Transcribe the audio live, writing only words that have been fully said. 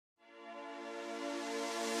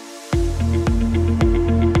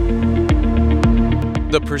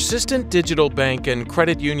The Persistent Digital Bank and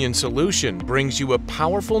Credit Union solution brings you a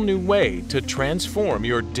powerful new way to transform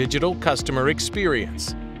your digital customer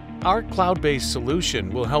experience. Our cloud-based solution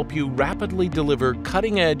will help you rapidly deliver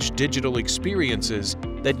cutting-edge digital experiences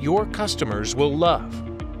that your customers will love.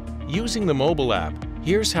 Using the mobile app,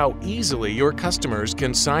 here's how easily your customers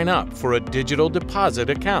can sign up for a digital deposit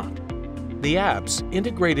account. The app's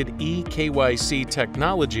integrated eKYC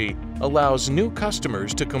technology allows new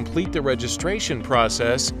customers to complete the registration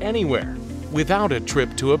process anywhere, without a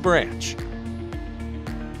trip to a branch.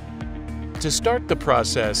 To start the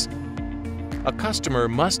process, a customer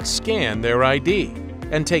must scan their ID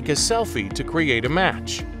and take a selfie to create a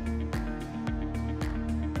match.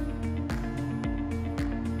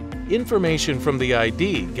 Information from the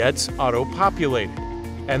ID gets auto-populated,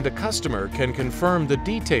 and the customer can confirm the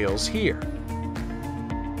details here.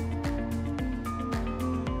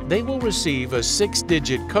 They will receive a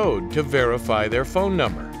 6-digit code to verify their phone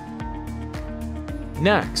number.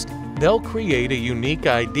 Next, they'll create a unique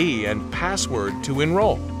ID and password to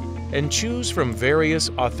enroll, and choose from various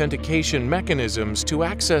authentication mechanisms to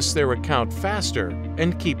access their account faster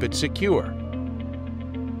and keep it secure.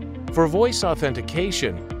 For voice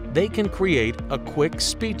authentication, they can create a quick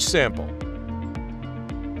speech sample.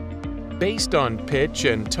 Based on pitch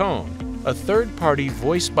and tone, a third-party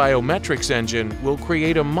voice biometrics engine will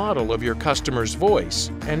create a model of your customer's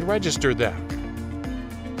voice and register them.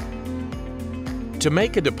 To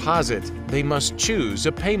make a deposit, they must choose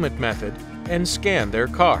a payment method and scan their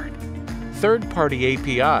card. Third-party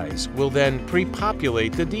APIs will then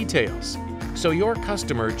pre-populate the details, so your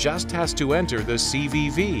customer just has to enter the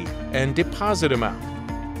CVV and deposit amount,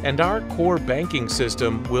 and our core banking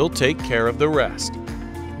system will take care of the rest.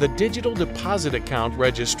 The digital deposit account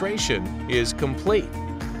registration is complete.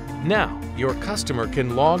 Now, your customer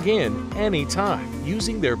can log in anytime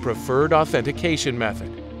using their preferred authentication method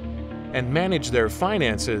and manage their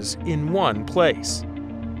finances in one place.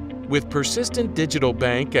 With Persistent Digital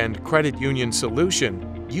Bank and Credit Union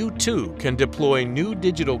solution, you too can deploy new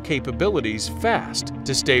digital capabilities fast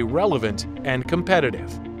to stay relevant and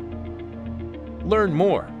competitive. Learn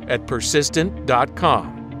more at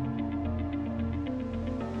persistent.com.